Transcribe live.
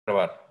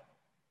Grabar.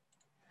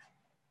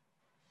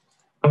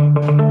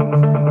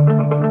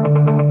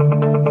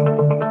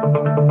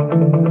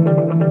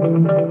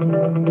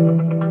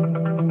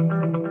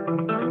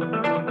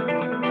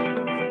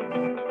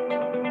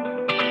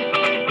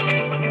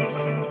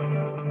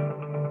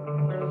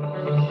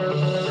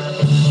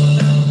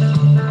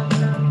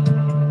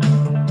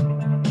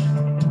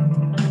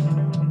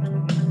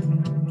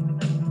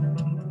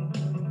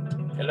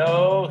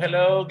 Hello,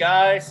 hello,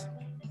 guys.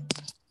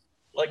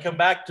 Welcome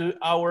back to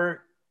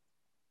our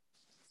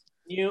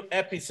new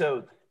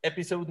episode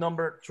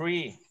number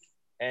 3,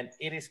 and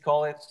it is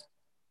called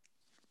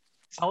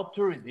How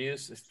to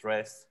Reduce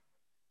Stress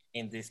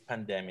in this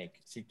Pandemic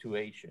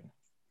Situation.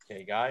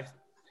 Okay, guys,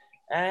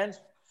 and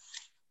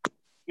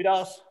with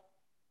us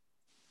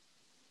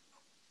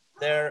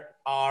there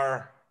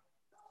are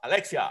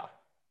Alexia,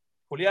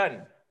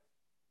 Julian,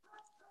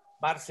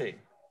 Marce,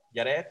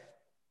 Jared,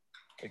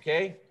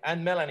 okay,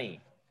 and Melanie.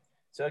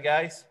 So,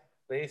 guys,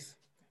 please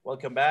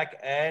welcome back,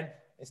 and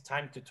it's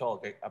time to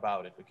talk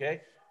about it,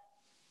 okay?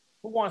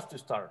 Who wants to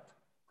start?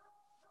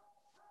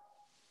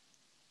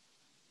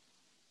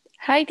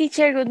 Hi,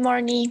 teacher. Good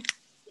morning.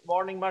 Good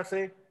morning,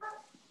 Marcy.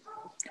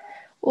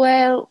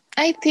 Well,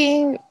 I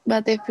think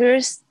that the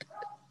first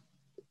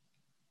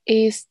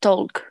is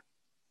talk.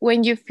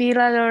 When you feel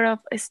a lot of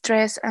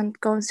stress and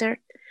concern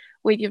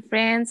with your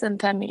friends and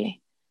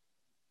family.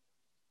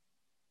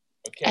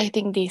 Okay, I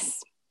think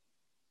this.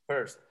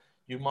 first,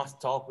 you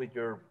must talk with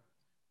your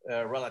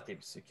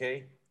relatives,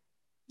 okay?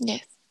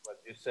 Yes. What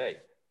you say.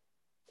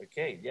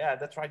 Okay, yeah,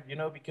 that's right. You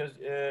know, because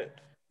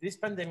this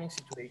pandemic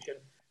situation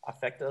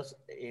affect us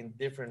in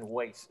different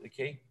ways,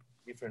 okay?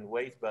 Different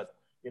ways, but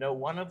you know,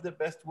 one of the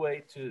best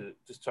way to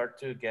start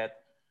to get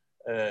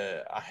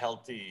a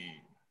healthy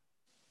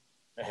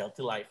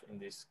life in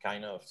this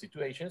kind of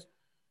situations,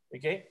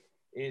 okay,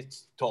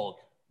 is talk.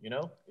 You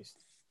know, is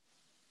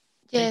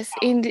take Yes.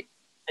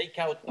 take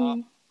out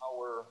Mm,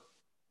 our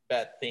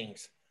bad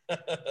things.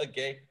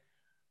 Okay.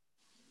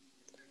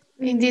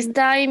 in this Mm,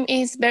 time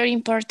is very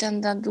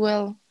important that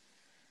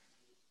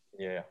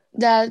Yeah.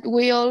 that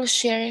we all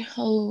share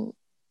how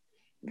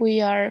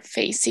we are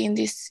facing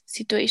this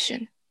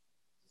situation.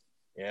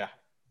 Yeah.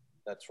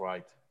 That's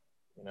right.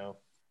 You know,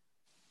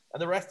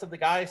 and the rest of the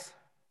guys,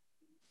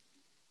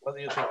 what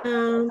do you think?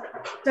 um,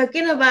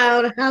 Talking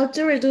about how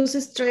to reduce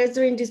stress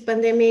during this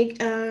pandemic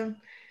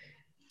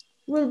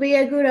will be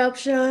a good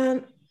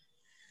option.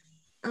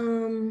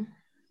 Um,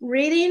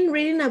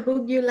 reading a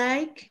book you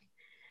like,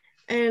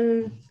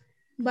 and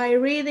by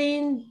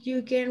reading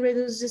you can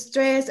reduce the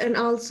stress, and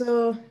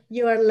also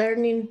you are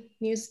learning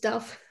new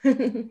stuff.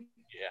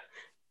 Yeah.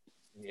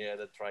 Yeah,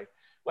 that's right.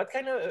 What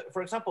kind of,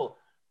 for example,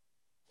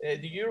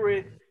 do you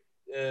read?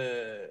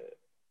 Uh,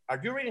 are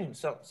you reading?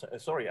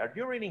 Sorry, are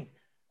you reading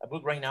a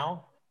book right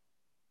now,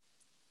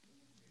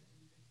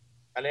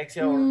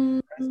 Alexia? Or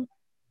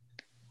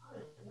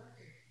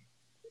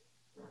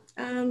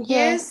Mm,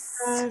 yes,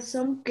 Yes.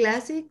 some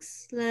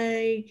classics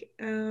like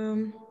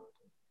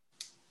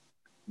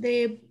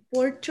the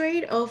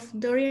Portrait of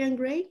Dorian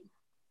Gray.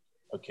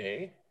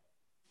 okay,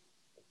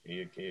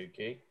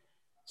 okay.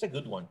 It's a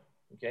good one.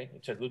 Okay,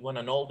 it's a good one,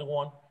 an older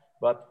one,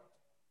 but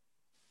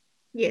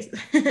Yes.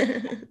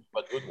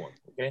 good one.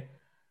 Okay.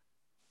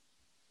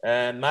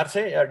 And Marce,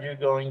 are you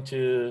going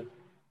to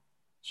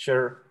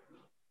share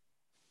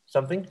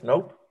something?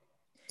 Nope.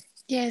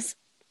 Yes.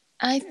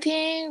 I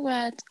think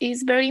what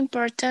is very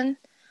important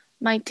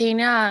maintain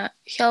a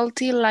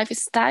healthy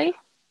lifestyle.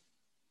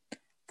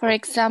 For Okay.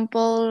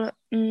 example,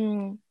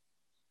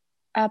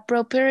 a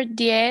proper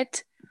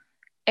diet,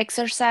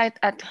 exercise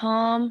at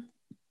home,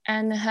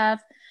 and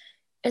have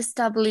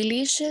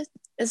established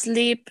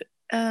sleep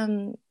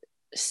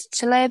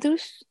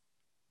schedules.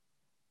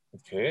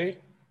 Okay.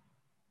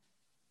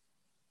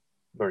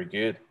 Very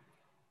good.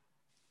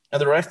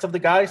 And the rest of the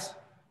guys,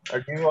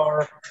 are you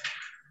are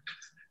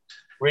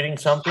reading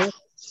something?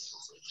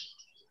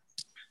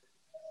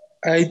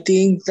 I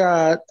think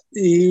that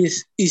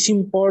is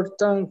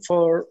important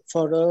for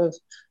us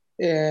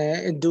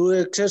do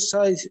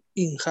exercise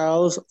in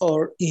house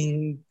or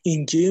in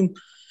gym,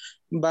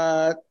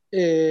 but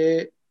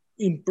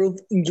improve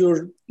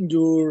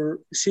your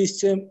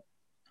system,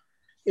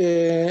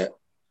 uh,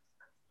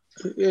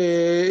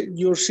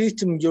 your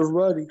system, your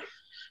body,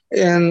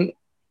 and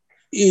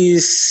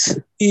is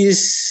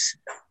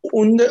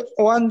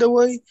on the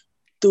way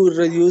to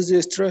reduce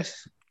the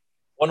stress.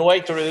 One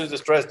way to reduce the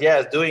stress,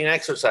 yes, doing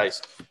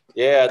exercise.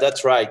 Yeah,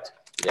 that's right.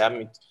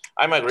 Yeah,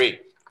 I'm agree,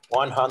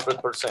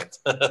 100%.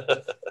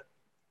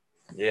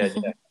 Yeah,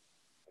 yeah.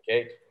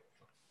 Okay.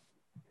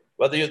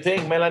 What do you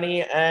think,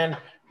 Melanie and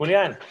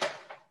Julian?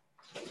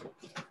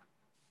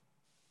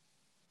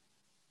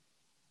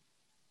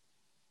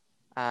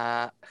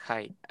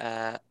 Hi.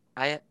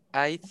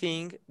 I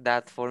think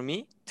that for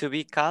me to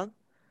be calm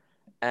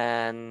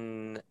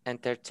and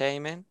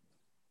entertainment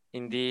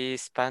in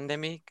this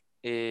pandemic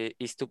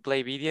is to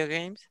play video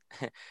games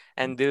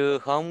and do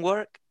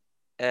homework.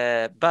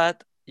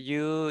 But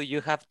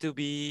you have to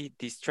be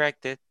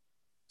distracted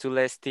to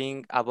less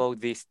think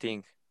about this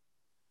thing.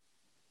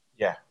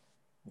 yeah,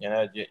 you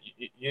know,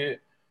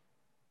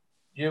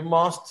 you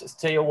must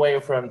stay away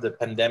from the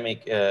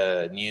pandemic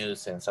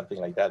news and something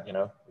like that, you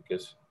know,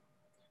 because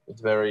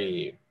it's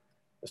very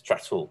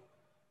stressful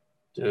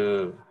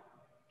to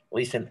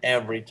listen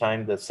every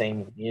time the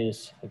same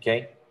news.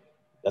 Okay,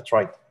 that's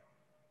right.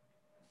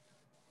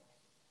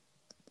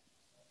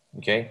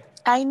 Okay,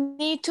 I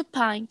need to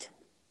paint.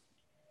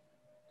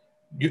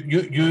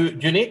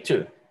 you need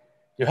to,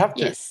 you have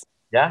to, Yes.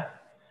 yeah.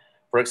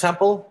 For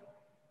example,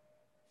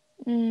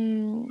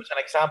 Mm, what's an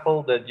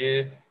example that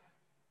you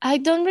I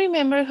don't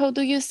remember how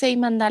do you say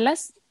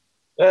mandalas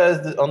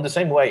on the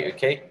same way.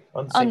 Okay,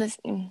 on the on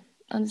same.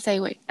 the on the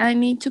same way. I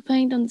need to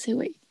paint on the same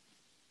way.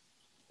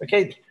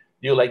 Okay, do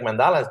you like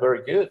mandalas?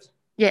 Very good,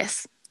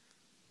 Yes.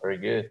 very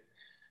good,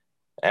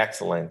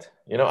 excellent.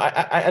 You know,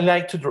 I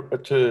like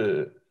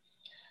to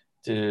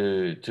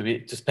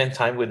spend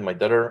time with my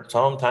daughter.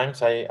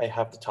 Sometimes I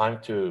have the time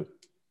to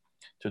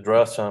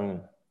draw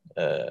some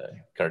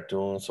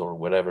cartoons or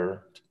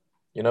whatever,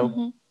 you know,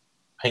 Hmm.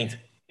 paint.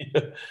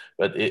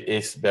 But it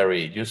is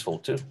very useful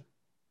too.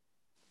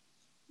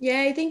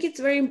 Yeah, I think it's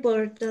very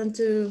important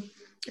to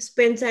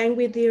spend time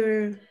with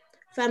your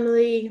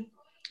family,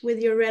 with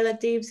your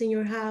relatives in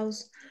your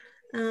house,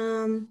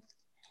 um,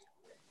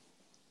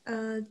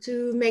 to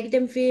make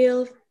them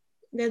feel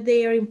that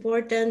they are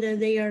important, that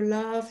they are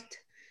loved.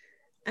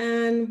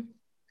 And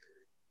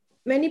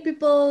many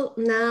people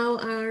now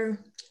are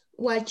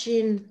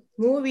watching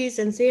movies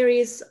and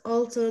series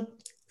also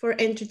for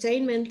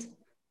entertainment.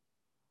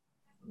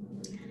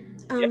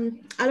 Yeah.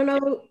 I don't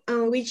know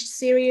which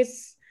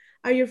series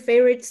are your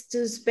favorites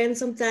to spend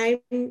some time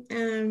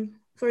and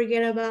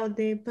forget about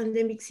the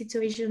pandemic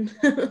situation.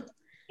 A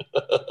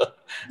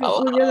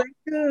lot. Would you like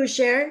to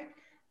share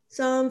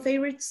some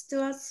favorites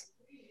to us?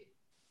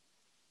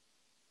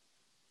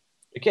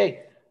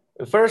 Okay.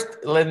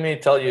 First, let me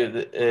tell you,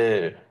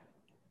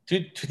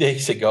 two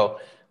days ago,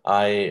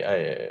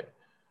 I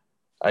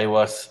I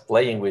was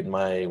playing with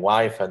my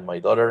wife and my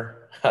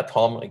daughter at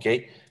home.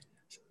 Okay,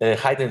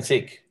 hide and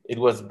seek. It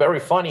was very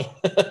funny.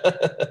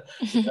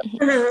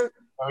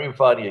 Very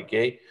funny.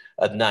 Okay,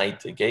 at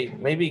night. Okay,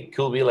 maybe it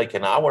could be like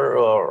an hour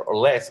or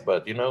less,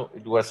 but you know,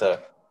 it was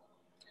a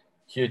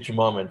huge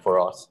moment for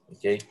us.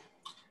 Okay,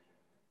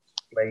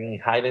 playing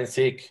hide and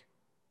seek.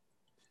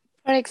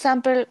 For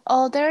example,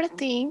 other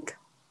thing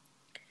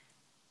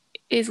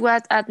is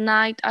what at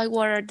night I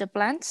water the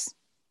plants.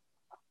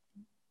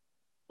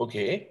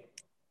 Okay,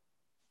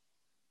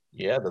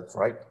 yeah, that's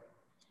right.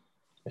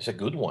 It's a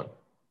good one.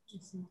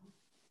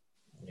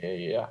 Yeah,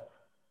 yeah.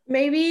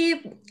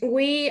 Maybe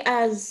we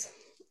as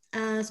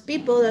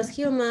people, as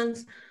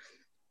humans,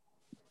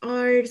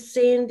 are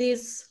seeing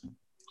this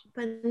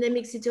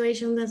pandemic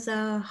situation as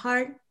a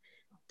hard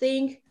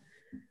thing,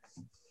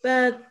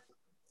 but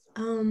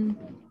um,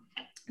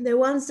 the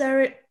ones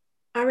that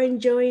are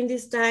enjoying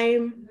this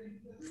time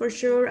for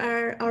sure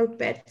are our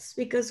pets,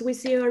 because we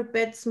see our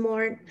pets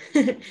more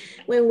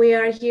when we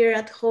are here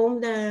at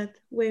home than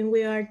when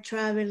we are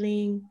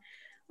traveling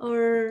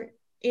or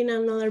in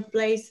another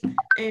place.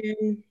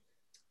 And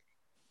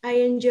I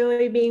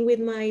enjoy being with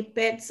my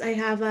pets. I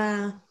have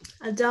a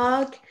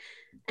dog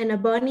and a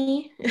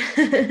bunny.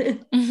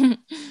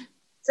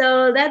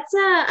 So that's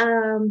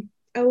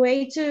a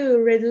way to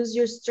reduce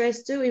your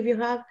stress too. If you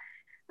have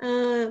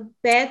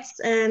pets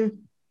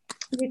and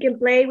you can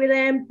play with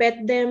them,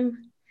 pet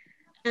them,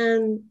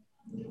 and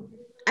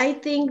I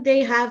think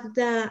they have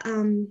the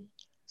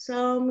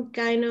some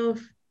kind of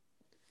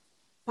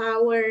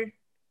power,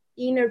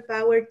 inner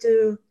power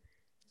to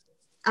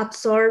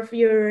absorb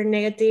your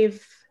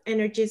negative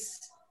energies.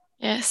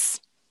 Yes.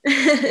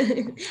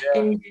 Yeah.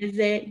 And yes,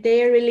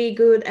 they are really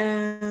good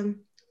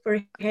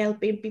for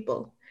helping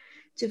people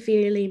to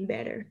feeling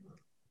better.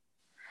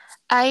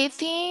 I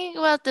think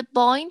well the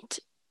point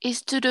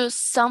is to do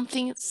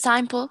something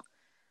simple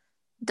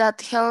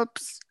that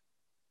helps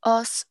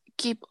us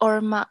keep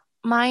our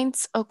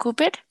minds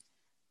occupied.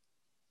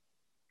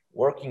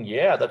 Working,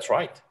 yeah, that's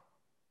right.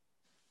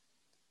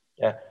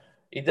 Yeah,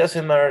 it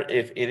doesn't matter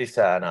if it is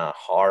an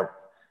hard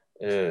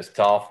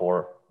stuff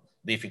or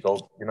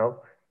difficult, you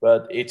know,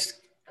 but it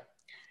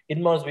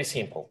must be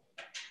simple,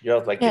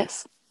 just like this.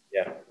 Yes.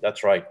 Yeah,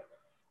 that's right.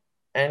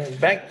 And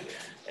back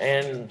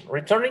and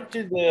returning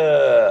to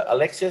the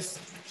Alexia's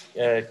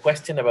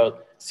question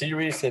about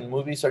series and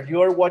movies, are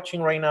you are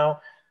watching right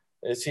now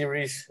a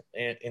series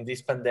in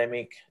this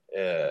pandemic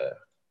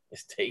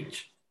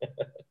stage?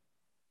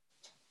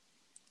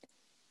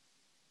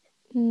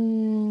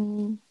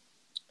 Mm,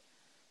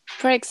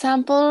 for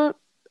example,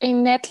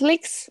 in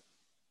Netflix,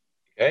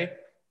 Okay,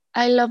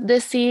 I love the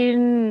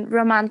scene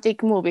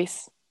romantic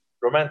movies.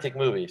 romantic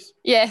movies.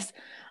 Yes.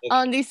 Okay.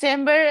 On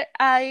December,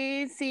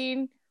 I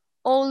seen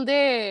all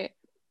the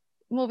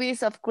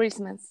movies of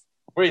Christmas.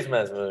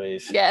 Christmas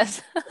movies.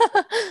 Yes.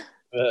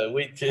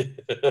 We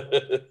did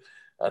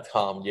at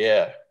home,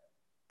 yeah.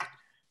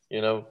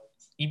 You know,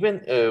 even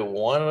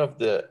one of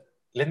the.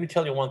 Let me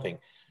tell you one thing.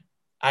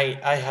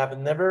 I have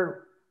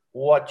never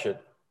watched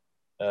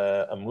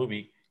a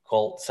movie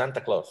called Santa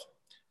Claus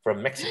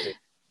from Mexico.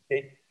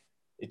 Okay,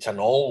 It's an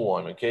old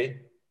one, okay?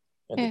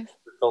 And the Yes.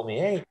 teacher told me,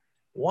 hey,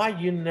 why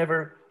you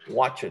never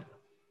watch it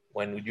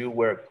when you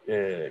were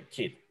a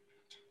kid?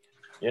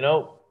 You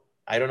know,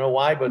 I don't know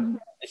why, but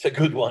it's a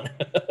good one.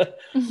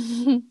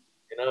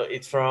 You know,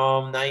 it's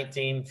from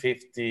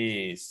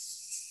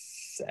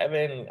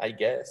 1957, I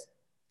guess.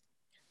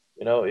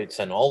 You know, it's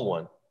an old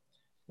one,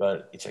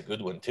 but it's a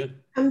good one too.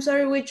 I'm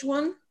sorry, which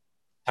one?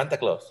 Santa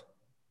Claus,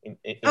 in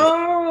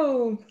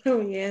Oh,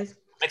 oh yes.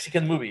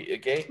 Mexican movie,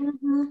 okay?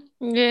 Mhm.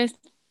 Yes.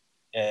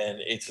 And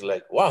it's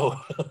like,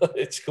 wow,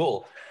 it's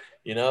cool.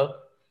 You know,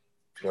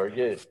 very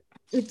good.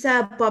 It's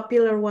a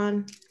popular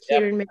one Yeah,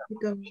 here in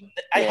Mexico.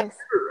 Yes.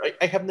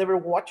 I have never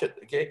watched it,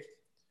 okay?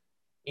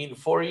 In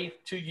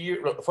 42 years,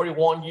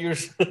 41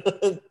 years,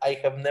 I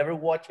have never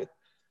watched it.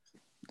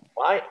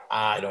 Why?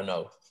 I don't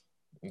know.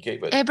 Okay,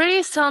 but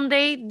Every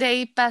Sunday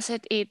they pass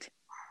it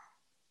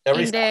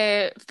every in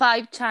the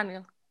 5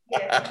 channel.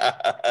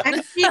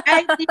 I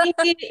think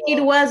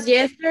it was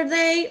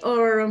yesterday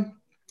or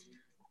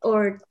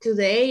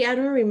today. I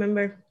don't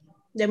remember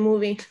the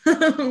movie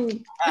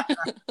on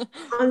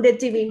the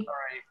TV.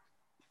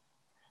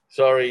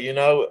 sorry, you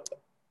know,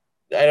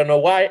 I don't know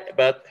why,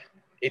 but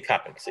it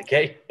happens,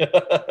 okay?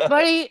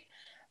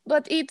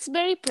 But it's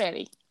very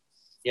pretty.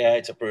 Yeah,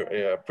 it's a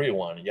pretty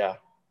one. Yeah,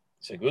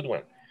 it's a good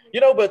one. You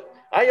know, but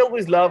I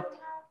always love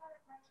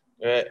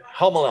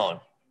Home Alone.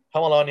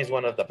 Home Alone is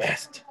one of the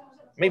best,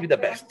 maybe the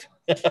best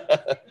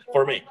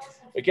for me.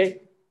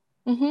 Okay,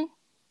 Mm-hmm.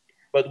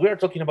 but we are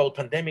talking about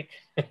pandemic,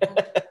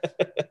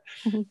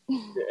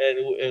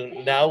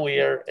 and now we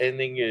are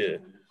ending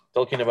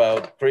talking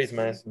about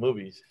Christmas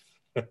movies.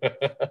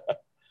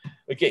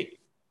 Okay,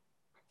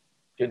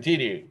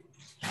 continue.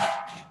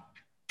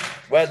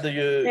 What do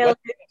you? Well, What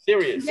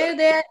series?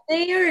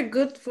 they are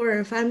good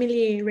for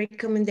family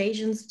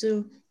recommendations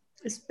to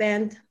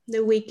spend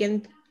the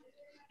weekend.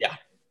 Yeah,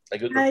 a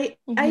good. I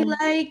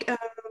like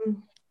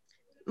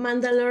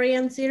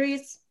Mandalorian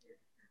series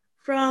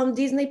from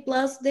Disney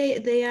Plus.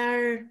 They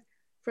are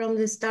from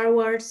the Star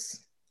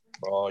Wars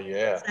Oh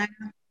yeah.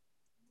 saga.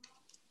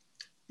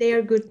 They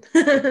are good.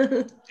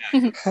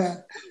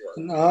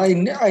 No,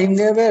 I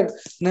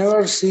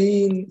never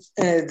seen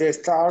the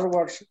Star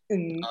Wars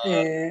in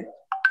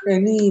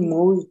any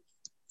movie.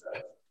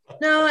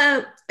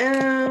 No,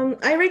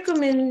 I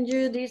recommend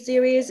you this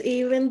series,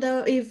 even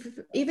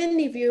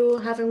if you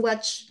haven't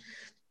watched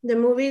the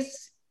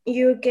movies,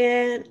 you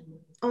can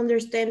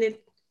understand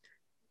it.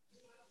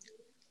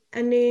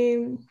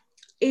 And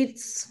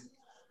it's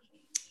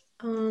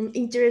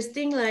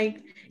interesting,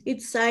 like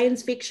it's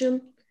science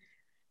fiction.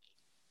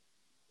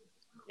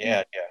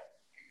 Yeah, yeah.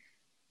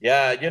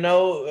 Yeah, you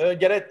know,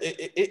 Jared,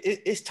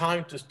 it's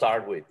time to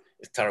start with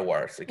Star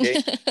Wars,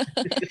 okay?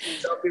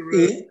 Don't be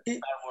rude, It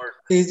Star Wars.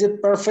 is a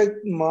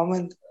perfect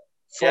moment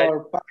Yeah,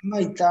 for pass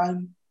my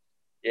time.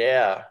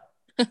 yeah.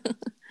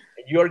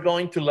 You're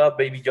going to love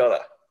Baby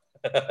Yoda.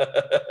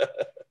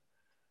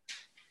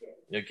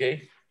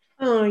 Okay?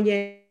 Oh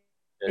yes,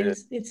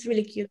 it's Uh,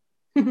 really cute.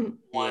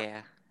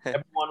 Yeah.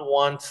 everyone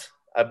wants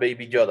a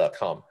Baby Yoda at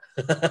home.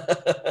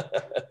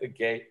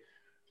 Okay?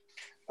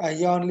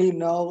 I only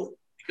know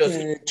Because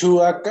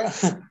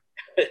Chewbacca.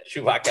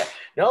 Chewbacca.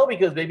 No,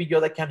 because Baby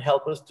Yoda can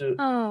help us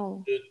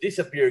Oh. to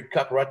disappear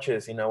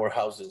cockroaches in our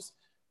houses.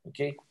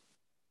 Okay?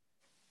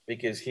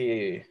 Because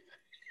he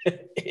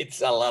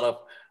it's a lot of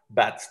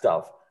bad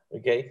stuff.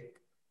 Okay?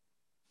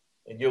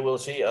 And you will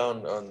see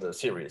on the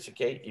series.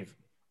 Okay? If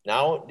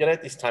now, Jared,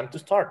 it's time to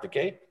start.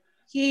 Okay?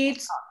 He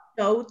eats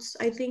toads,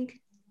 I think.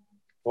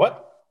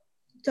 What?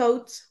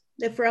 Toads,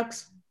 the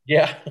frogs.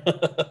 Yeah.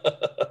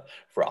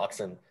 Frogs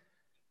and,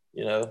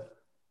 you know,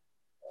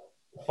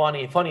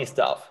 funny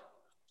stuff.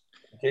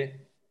 Okay?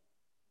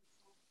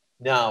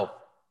 Now,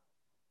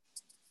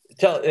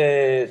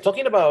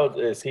 talking about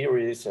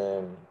series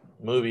and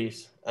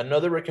movies,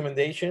 another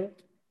recommendation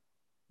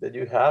that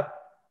you have?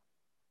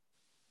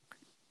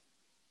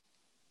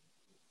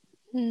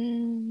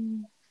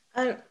 Mm.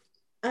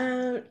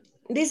 Uh,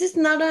 this is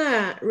not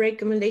a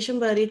recommendation,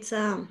 but it's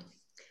a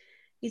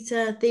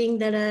thing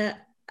that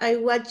I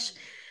watched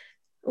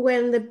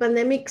when the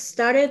pandemic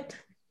started.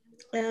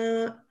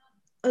 Uh,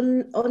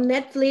 on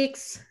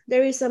Netflix,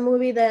 there is a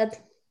movie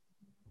that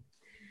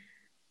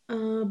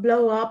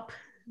blow up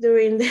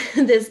during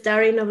the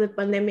starting of the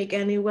pandemic,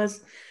 and it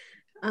was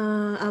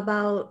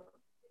about,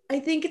 I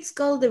think it's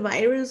called The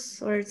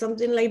Virus or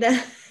something like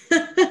that.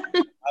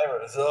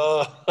 Virus.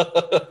 Oh.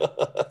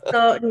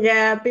 So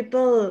yeah,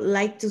 people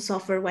like to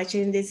suffer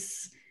watching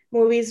these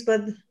movies,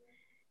 but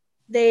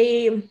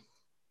they,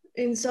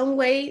 in some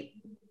way,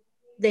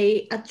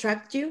 they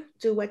attract you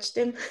to watch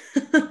them.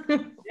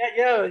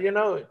 Yeah, you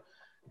know,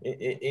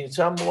 in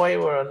some way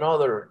or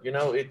another, you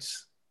know, it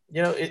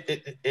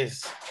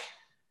is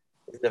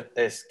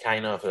it's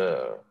kind of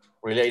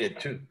related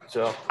too.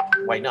 So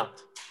why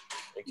not?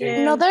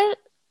 Okay. Yeah.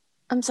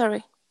 I'm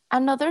sorry.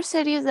 Another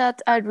series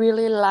that I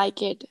really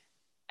like it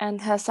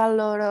and has a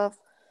lot of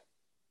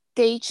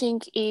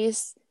teaching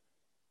is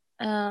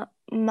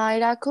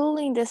Miracle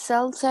in the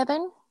Cell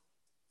 7.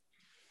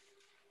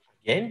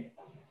 Again?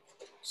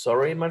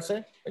 Sorry,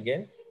 Marce?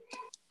 again?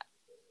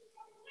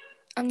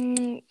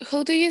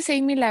 How do you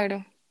say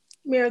milagro?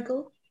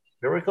 Miracle.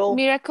 Miracle?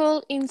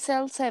 Miracle in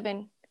Cell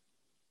 7.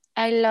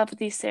 I love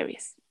this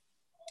series.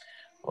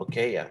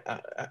 Okay,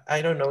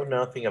 I don't know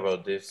nothing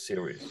about this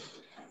series.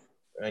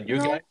 And you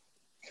No. guys?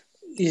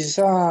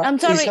 I'm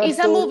sorry, it's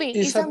a movie.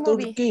 It's a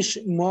Turkish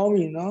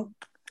movie, no?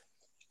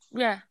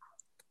 Yeah.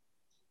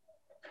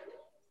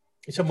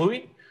 It's a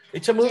movie?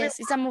 It's a movie? Yes,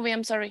 it's a movie.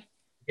 I'm sorry.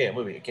 Yeah,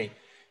 movie, okay.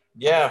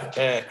 Yeah,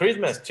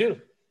 Christmas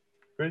too.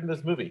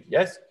 Christmas movie,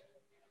 yes?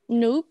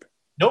 Nope.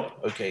 Nope?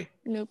 Okay.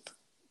 Nope.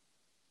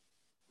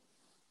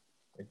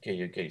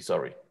 Okay,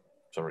 sorry.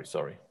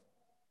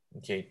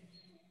 Okay.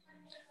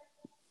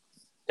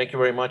 Thank you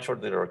very much for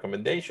the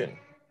recommendation.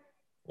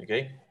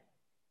 Okay.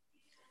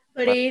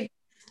 But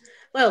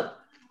well,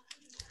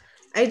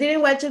 I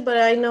didn't watch it, but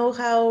I know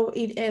how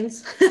it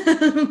ends.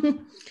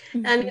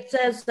 And it's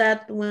a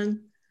sad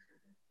one.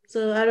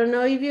 So I don't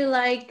know if you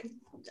like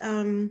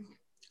to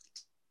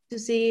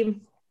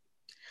see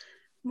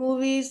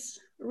movies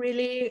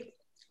really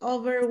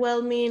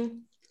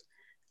overwhelming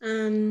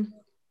and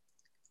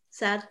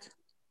sad,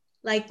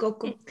 like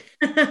Coco.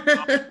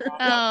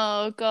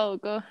 Oh, go.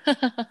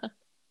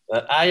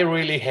 I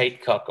really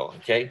hate Coco,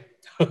 okay?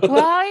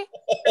 Why?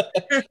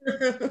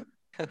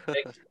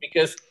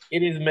 Because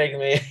it is making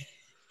me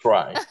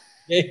cry.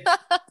 Okay?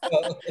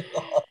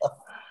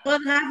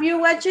 But have you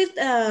watched it,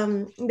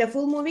 the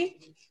full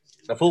movie?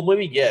 The full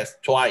movie, yes,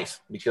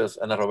 twice, because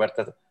Ana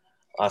Roberta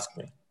asked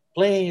me,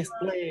 please.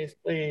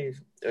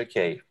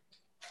 Okay.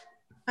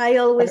 I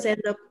always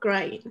end up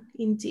crying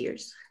in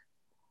tears.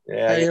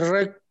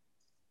 Yeah.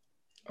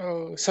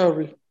 Oh,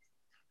 sorry.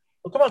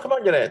 Oh, come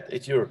on, Jared.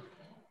 It's your.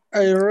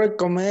 I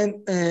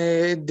recommend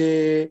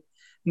the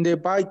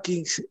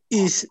Vikings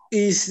is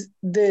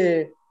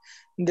the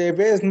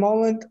best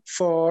moment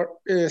for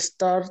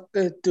start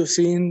to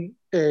see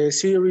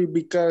series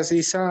because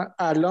it's a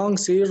long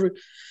series.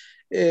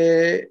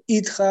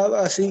 It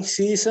have 6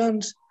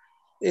 seasons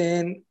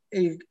and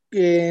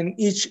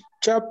each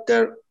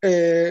chapter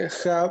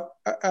have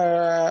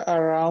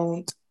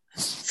around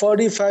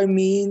 45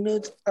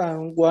 minutes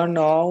and 1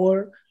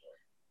 hour.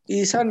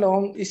 It's a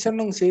long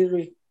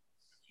series.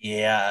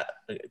 Yeah,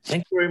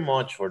 thank you very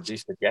much for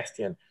this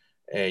suggestion,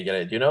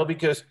 Jared. You know,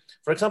 because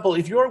for example,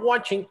 if you are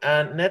watching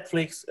a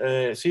Netflix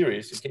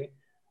series, okay,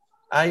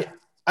 I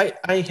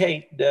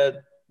hate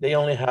that they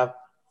only have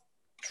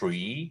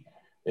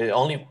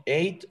only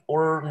 8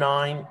 or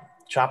 9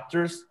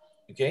 chapters,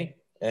 okay,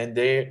 and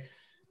they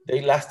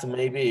last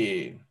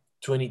maybe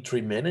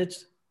 23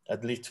 minutes,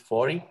 at least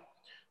 40.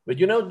 But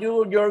you know,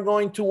 you're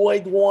going to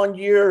wait 1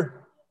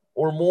 year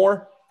or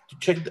more to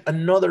check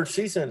another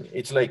season.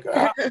 It's like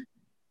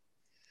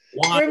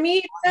For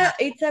me,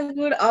 it's a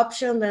good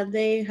option that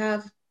they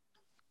have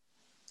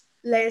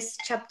less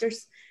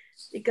chapters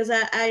because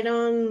I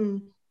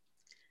don't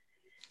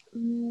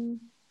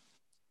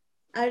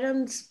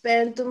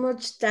spend too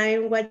much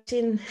time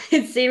watching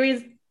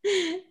series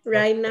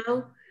right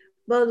now.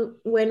 But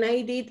when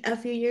I did a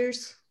few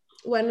years,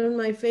 one of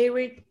my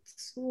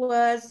favorites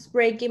was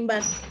Breaking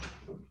Bad.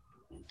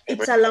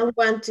 It's a long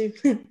one too.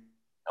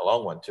 A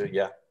long one too,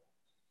 yeah.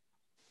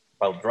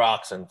 About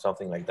drugs and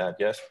something like that,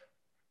 yes.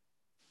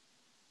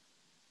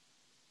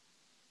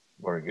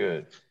 Very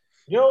good.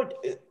 You know,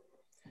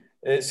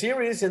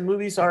 series and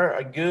movies are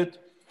a good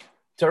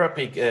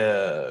therapeutic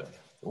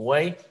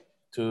way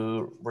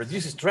to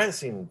reduce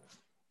stress in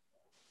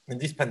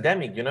this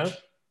pandemic. You know,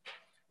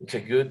 it's a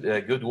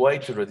good way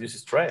to reduce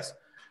stress.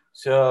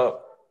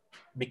 So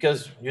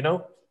because you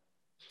know,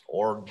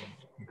 or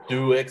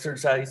do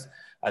exercise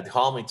at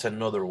home, it's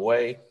another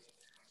way.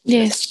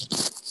 Yes.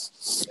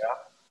 Yeah,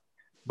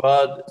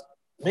 but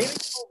maybe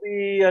it will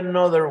be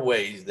another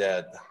ways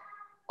that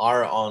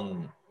are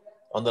on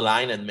the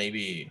line, and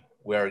maybe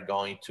we are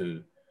going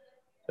to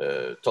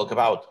talk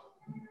about.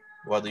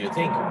 What do you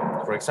think?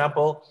 For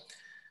example,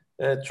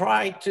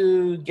 try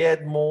to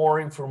get more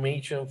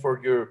information for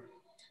your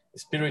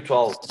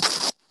spiritual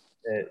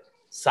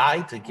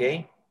side,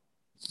 okay?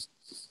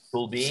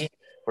 Could be,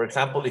 for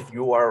example, if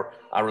you are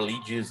a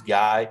religious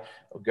guy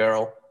or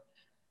girl,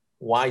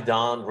 why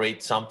don't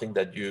read something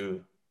that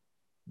you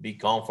be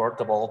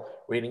comfortable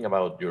reading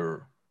about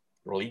your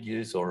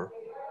religious or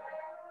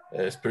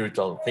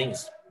spiritual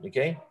things,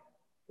 okay?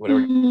 Whatever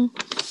you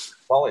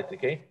call it,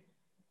 okay?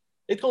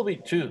 It could be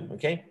two,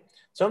 okay?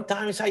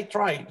 Sometimes I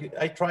try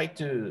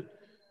to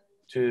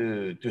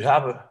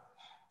have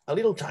a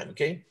little time,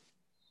 okay?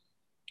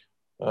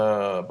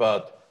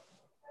 But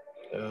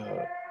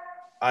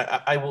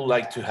I would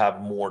like to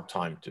have more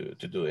time to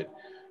do it,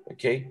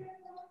 okay?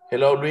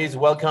 Hello, Luis,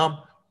 welcome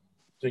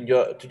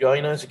to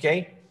join us,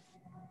 okay?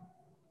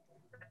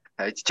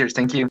 Hi, teachers.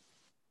 Thank you.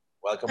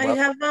 Welcome. I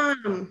have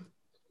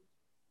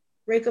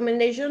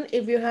recommendation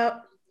if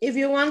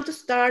you want to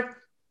start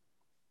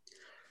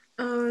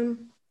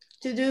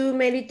to do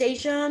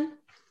meditation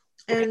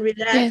and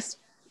relax. Yes.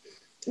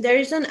 There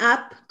is an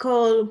app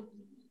called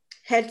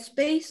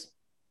Headspace.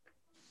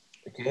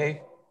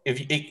 Okay. If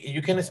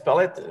you can spell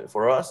it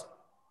for us.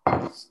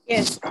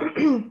 Yes.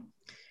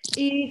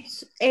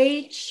 It's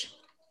HEADSPACE,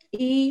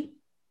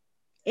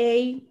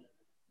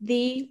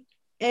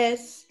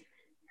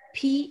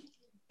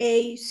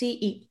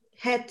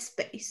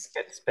 Headspace.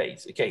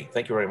 Headspace. Okay,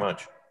 thank you very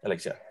much,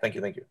 Alexia. Thank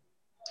you, thank you.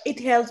 It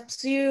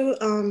helps you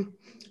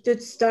to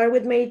start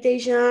with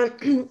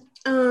meditation,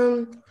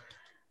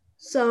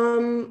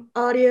 some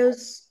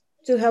audios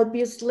to help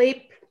you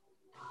sleep.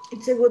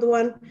 It's a good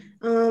one.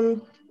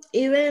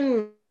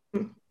 Even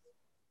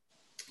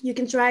you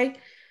can try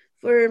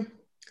for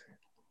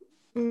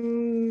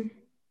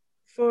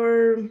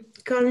for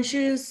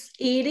conscious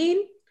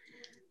eating.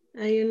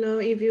 You know,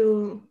 if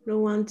you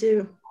don't want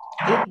to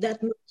eat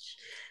that much.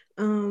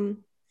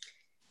 Um,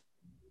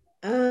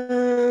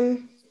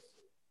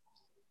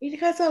 it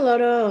has a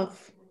lot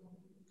of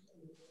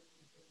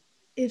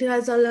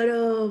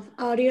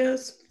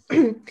audios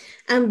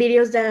and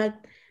videos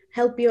that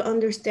help you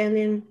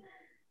understanding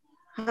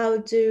how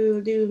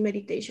to do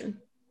meditation.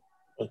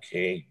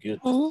 Okay,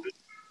 good. Mhm.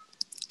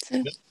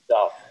 Good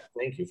stuff.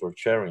 Thank you for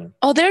sharing.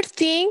 Other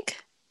thing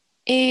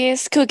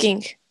is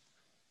cooking.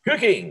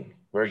 Cooking.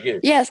 Very good.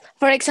 Yes,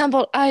 for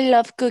example, I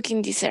love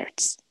cooking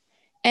desserts.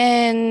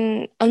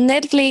 And on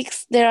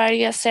Netflix, there are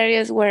a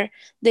series where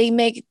they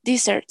make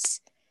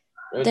desserts.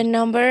 Good. The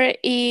number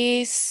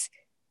is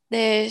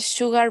the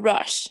Sugar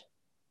Rush.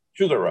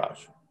 Sugar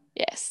rush.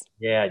 Yes.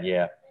 Yeah,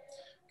 yeah.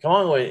 Come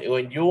on,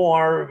 when you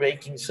are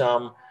baking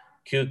some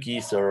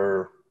cookies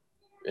or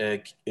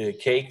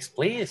cakes,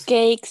 please.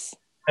 Cakes.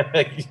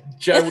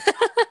 Share with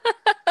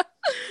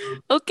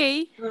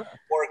Okay. work.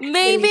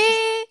 Maybe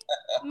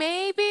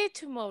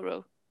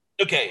tomorrow.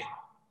 Okay.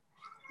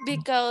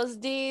 Because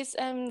this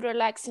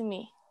relaxing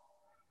me.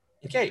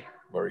 Okay.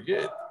 Very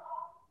good.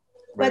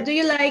 What do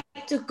you like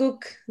to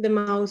cook the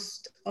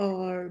most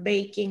or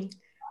baking?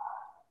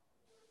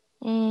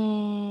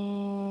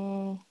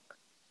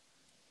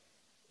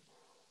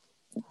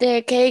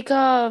 The cake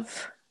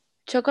of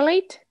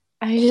chocolate.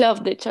 I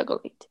love the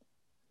chocolate.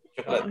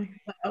 Chocolate.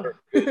 Oh,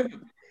 wow.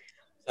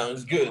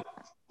 Sounds good.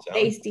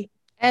 Tasty.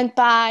 And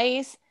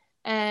pies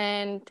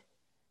and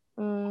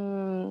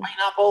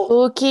Pineapple.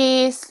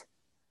 cookies,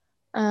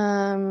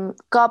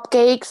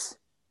 cupcakes.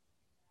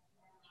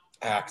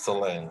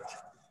 Excellent. I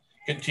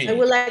Continue.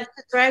 would like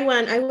to try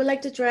one. I would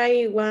like to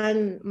try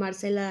one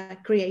Marcela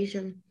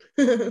creation.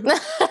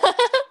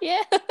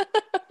 Yeah.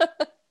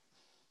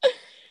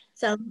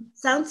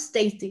 Sounds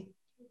tasty.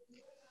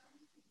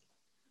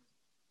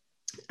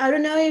 I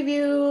don't know if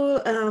you,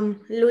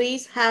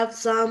 Luis, have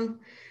some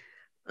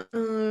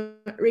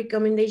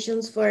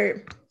recommendations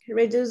for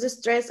reduce the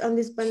stress on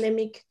this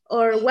pandemic,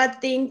 or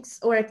what things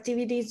or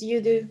activities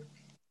you do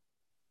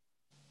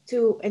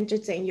to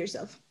entertain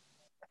yourself.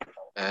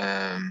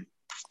 I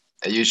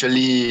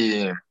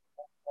usually,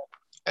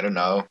 I don't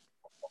know.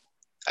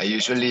 I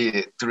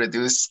usually to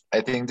reduce, I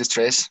think, the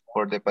stress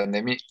for the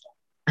pandemic.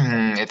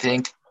 I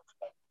think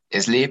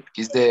sleep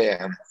is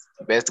the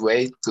best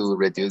way to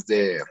reduce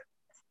the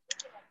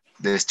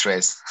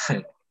stress.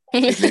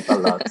 Sleep a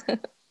lot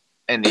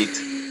and eat.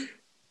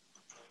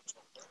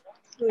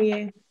 Oh,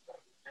 yeah.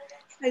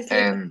 I sleep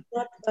And a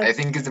lot, I but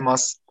think it's the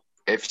most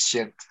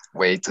efficient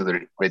way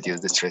to reduce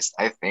the stress,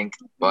 I think.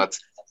 But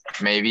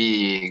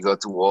maybe go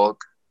to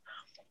walk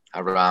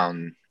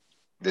around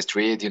the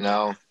street,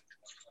 the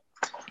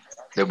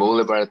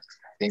boulevard,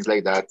 things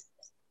like that.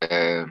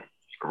 Uh,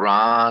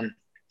 Run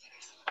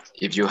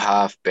if you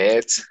have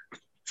pets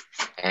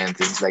and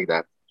things like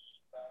that.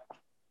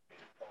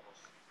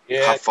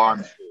 Yeah. Have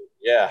fun.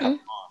 Yeah. Have fun.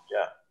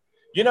 Yeah.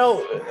 You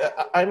know,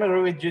 I'm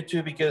agree with you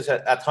too, because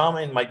at home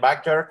in my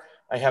backyard,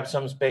 I have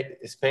some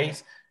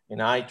space,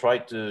 and I try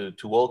to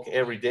walk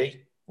every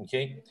day.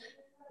 Okay.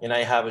 And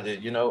I have,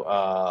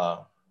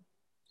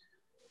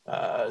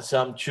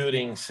 some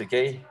shootings,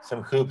 okay,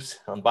 some hoops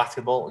on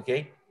basketball,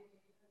 okay.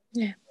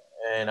 Yeah.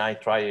 And I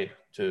try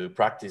to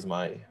practice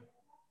my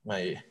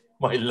my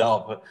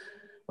love,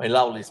 my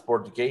lovely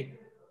sport, okay.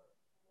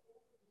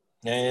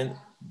 And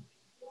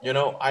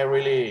I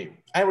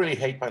really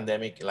hate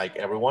pandemic like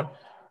everyone,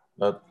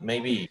 but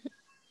maybe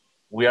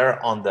we are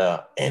on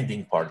the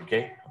ending part,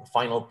 okay, the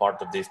final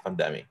part of this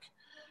pandemic.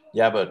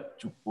 Yeah, but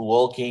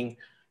walking,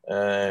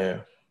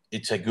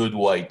 it's a good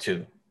way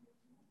to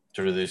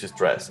reduce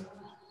stress.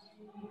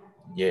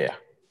 Yeah.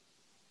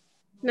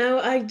 now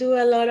I do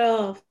a lot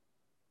of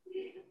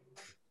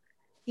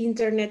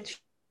internet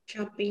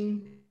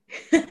shopping.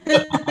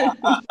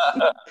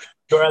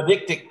 You're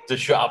addicted to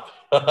shop.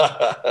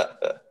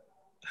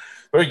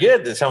 Very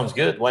good. That sounds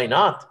good. Why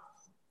not?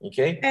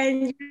 Okay.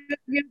 And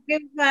you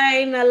can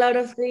find a lot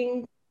of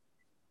things,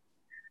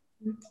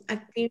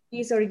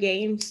 activities or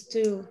games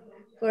too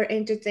for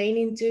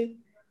entertaining too.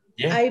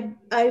 Yeah.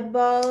 I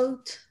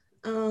bought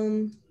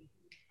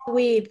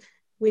with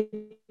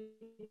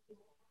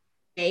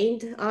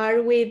paint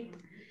or with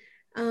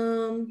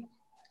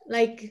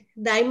like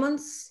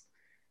diamonds.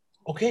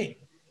 Okay.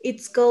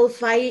 It's called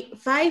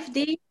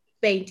 5D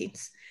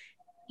paintings.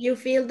 You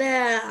feel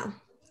the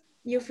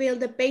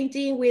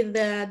painting with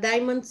the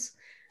diamonds.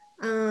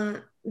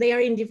 They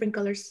are in different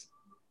colors.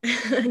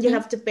 You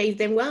have to paste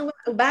them one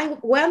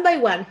one by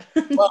one.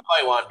 One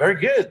by one. Very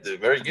good.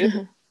 Very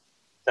good.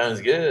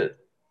 Sounds good.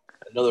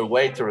 Another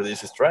way to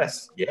reduce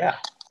stress. Yeah,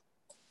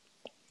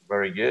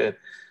 very good.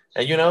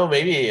 And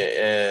maybe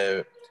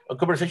on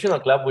Conversational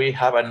Club, we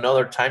have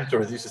another time to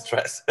reduce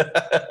stress.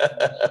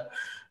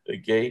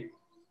 Okay.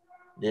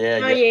 Yeah,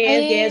 Oh, yeah,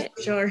 yes, I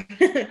for sure.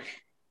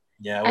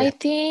 yeah. I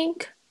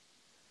think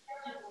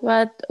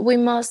but we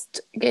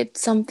must get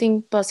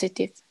something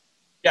positive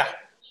Yeah,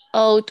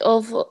 out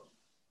of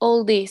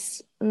all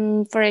this.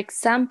 For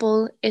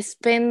example,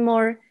 spend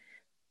more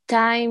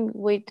time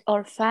with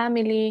our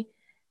family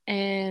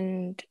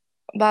and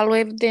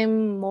value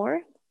them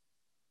more.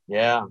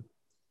 yeah.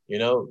 You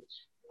know,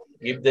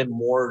 give them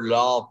more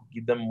love,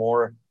 give them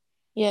more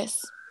Yes.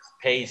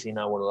 space in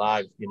our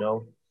lives.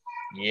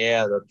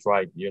 Yeah, that's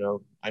right.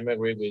 I'm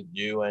agree with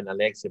you and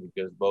Alexia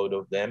because both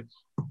of them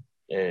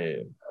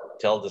uh,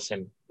 tell the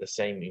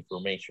same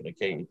information.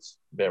 Okay, it's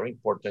very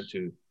important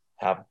to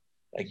have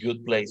a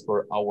good place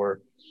for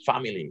our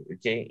family.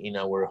 Okay, in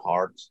our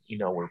hearts,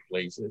 in our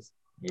places.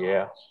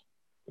 Yeah,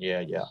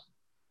 yeah, yeah.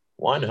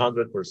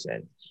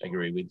 100%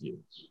 agree with you.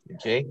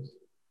 Okay.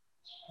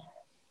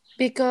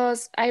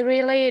 Because I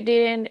really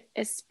didn't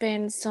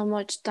spend so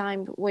much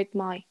time with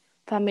my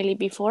family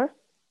before.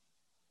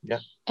 Yeah.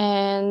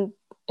 And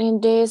in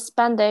this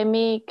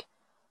pandemic,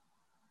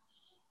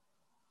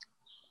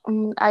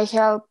 I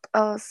help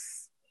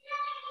us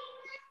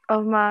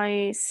of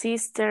my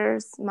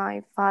sisters,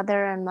 my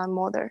father, and my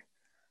mother.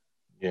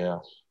 Yeah.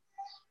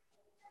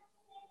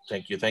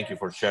 Thank you. Thank you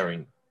for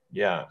sharing.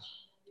 Yeah.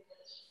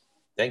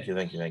 Thank you.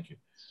 Thank you. Thank you.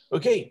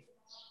 Okay.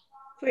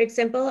 For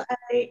example,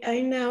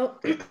 I now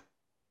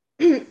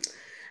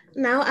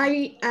now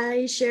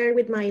I share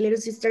with my little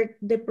sister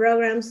the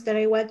programs that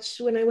I watched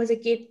when I was a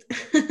kid,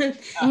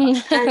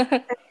 and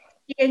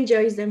she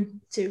enjoys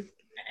them too.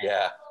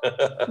 Yeah.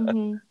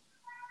 Mhm.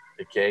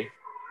 Okay.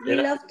 We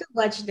love to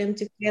watch them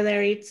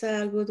together. It's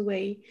a good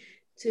way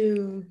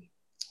to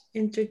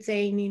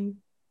entertaining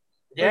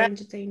for Yeah.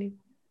 entertaining.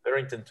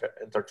 Very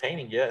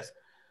entertaining. Yes.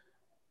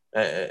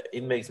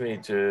 It makes me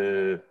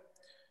to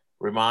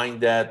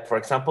remind that, for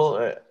example,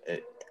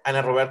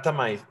 Ana Roberta,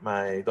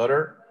 my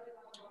daughter,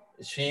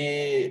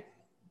 she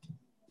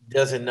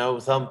doesn't know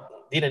some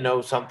didn't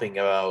know something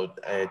about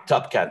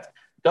Top Cat.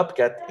 Top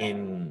Cat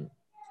in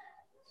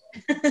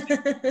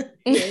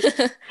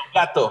Yes.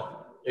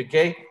 Gato.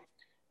 Okay.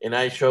 And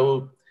I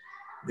show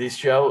this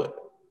show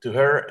to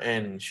her,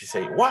 and she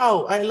say,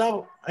 "Wow, I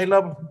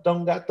love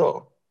Don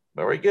Gato.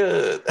 Very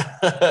good."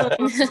 A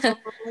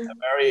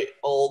very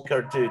old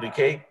cartoon.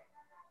 Okay,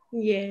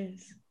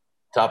 Yes.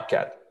 Top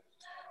Cat.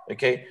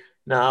 Okay,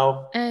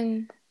 now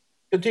and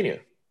continue.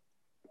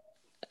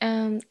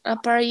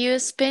 apart you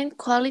spend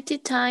quality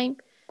time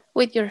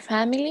with your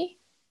family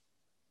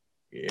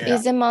Yeah,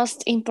 is the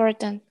most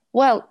important.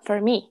 Well, for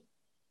me.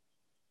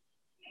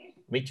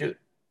 me too.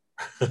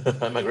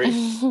 I'm agree.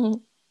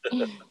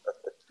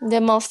 The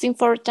most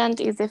important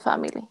is the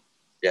family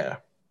Yeah,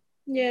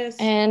 Yes.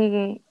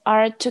 and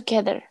are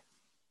together.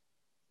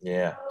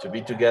 yeah. To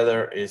be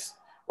together is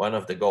one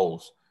of the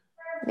goals.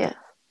 Yeah.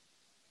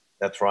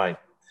 That's right.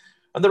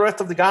 And the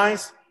rest of the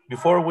guys,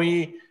 before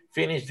we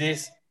finish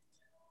this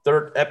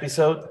third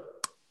episode,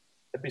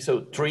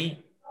 episode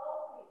 3.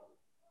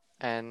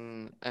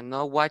 And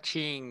not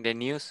watching the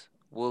news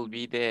will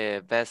be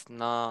the best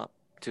not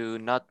to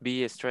not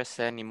be stressed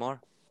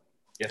anymore,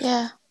 Yes.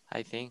 Yeah.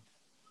 I think.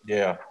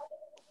 Yeah.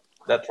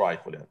 That's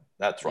right, Julian.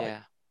 That's right.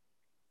 Yeah.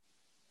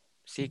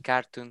 See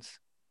cartoons.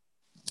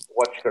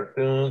 Watch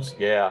cartoons.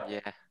 Yeah,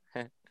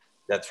 Yeah.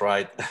 that's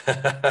right.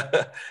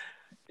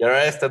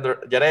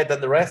 Jared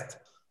and the rest.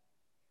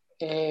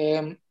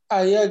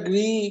 I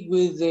agree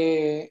with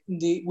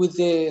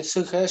the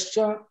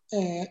suggestion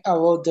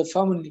about the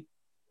family.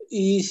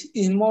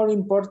 Is more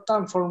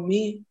important for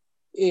me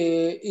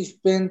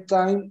spend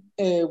time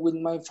with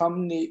my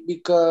family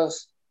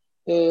because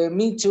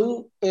me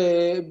too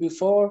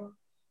before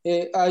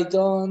I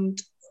don't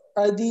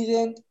I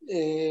didn't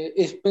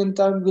spend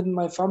time with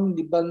my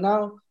family, but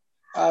now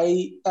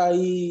I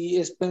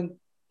spend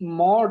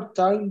more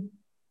time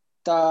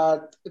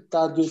that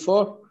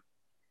before.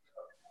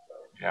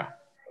 Yeah,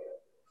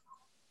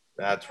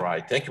 that's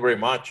right. Thank you very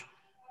much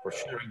for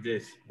sharing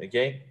this.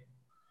 Okay.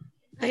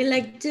 I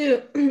like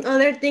to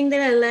other thing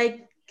that I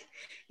like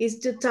is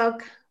to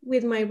talk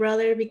with my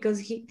brother because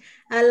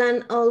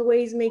Alan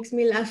always makes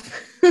me laugh.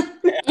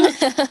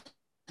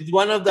 It's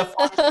one of the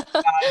funniest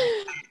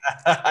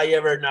guys I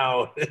ever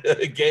know.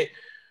 Okay,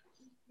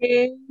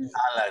 Yes,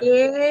 Alan.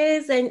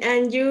 yes,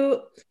 and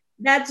you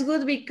that's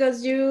good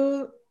because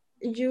you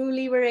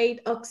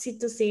liberate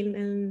oxytocin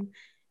and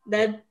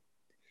Yeah. that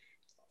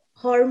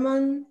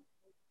hormone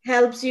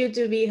helps you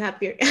to be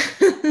happier.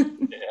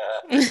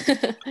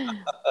 Yeah.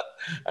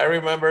 I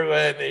remember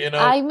when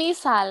I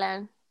miss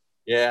Alan.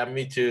 Yeah,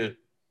 me too.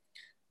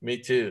 Me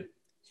too.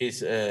 He's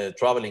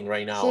traveling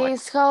right now.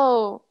 He's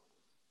how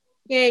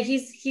Yeah,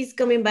 he's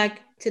coming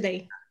back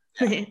today.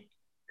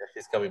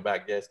 He's coming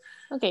back. Yes.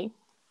 okay.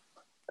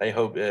 I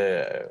hope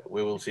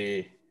we will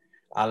see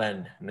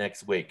Alan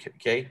next week.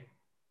 Okay.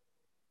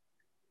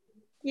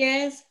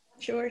 Yes,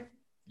 sure.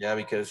 Yeah,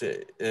 because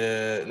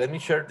let me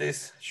share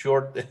this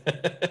short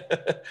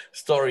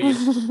story.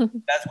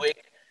 Last week,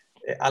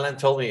 Alan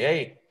told me,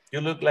 "Hey, you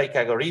look like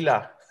a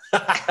gorilla."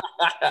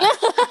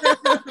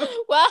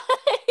 Why?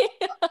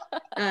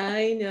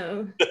 I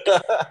know.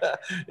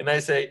 And I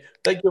say,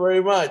 "Thank you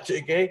very much."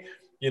 Okay,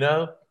 you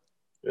know,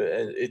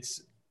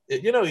 it's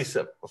he's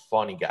a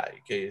funny guy.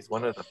 Okay, he's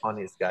one of the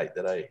funniest guys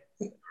that I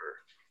ever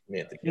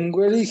met. Okay,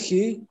 Where is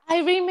he? I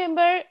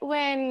remember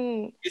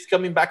when. he's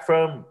coming back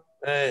from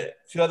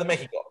Ciudad de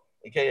Mexico.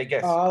 Okay, I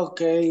guess. Ah,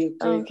 okay,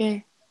 okay. Okay.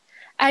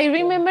 I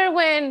remember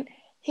when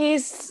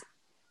his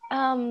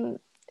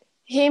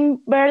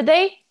him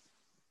birthday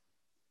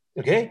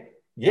Okay,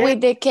 yeah,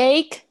 with the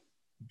cake.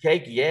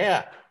 cake,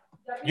 yeah.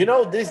 You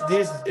know this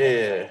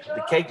the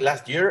cake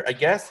last year, I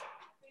guess,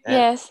 and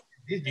Yes.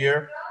 this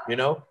year,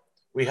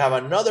 we have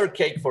another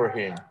cake for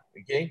him.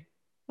 Okay,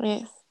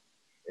 Yes.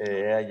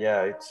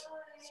 yeah, it's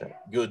a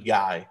good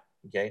guy.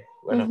 Okay,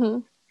 one of the Mm-hmm.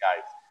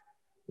 guys.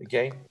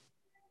 Okay,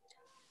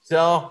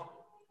 so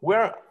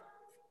we're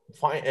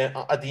fine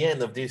at the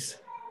end of this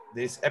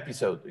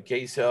episode.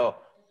 Okay, so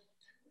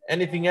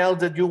anything else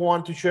that you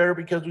want to share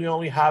because we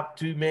only have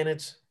 2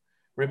 minutes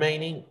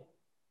remaining?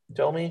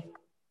 Tell me.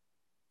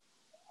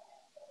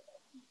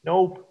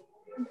 Nope.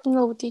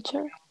 No,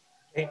 teacher.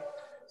 Okay.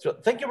 So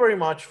thank you very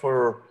much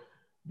for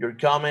your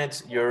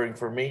comments, your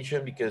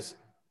information, because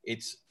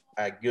it's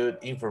a good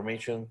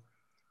information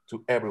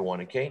to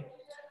everyone. Okay.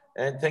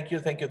 And thank you,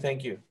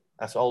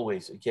 as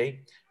always.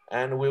 Okay.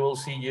 And we will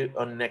see you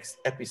on next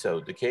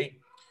episode. Okay.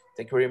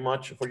 Thank you very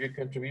much for your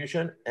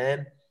contribution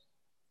and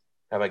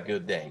have a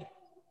good day.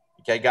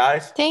 Okay,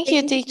 guys. Thank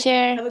you, Thank you.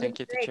 teacher. Have a good Thank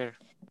you, day. teacher.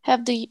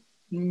 Have the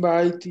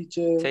Bye,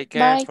 teacher. Take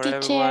care bye, for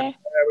everyone. teacher.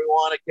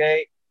 Everyone.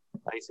 Okay.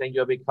 I send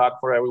you a big hug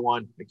for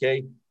everyone.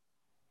 Okay.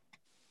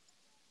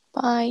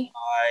 Bye.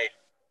 Bye.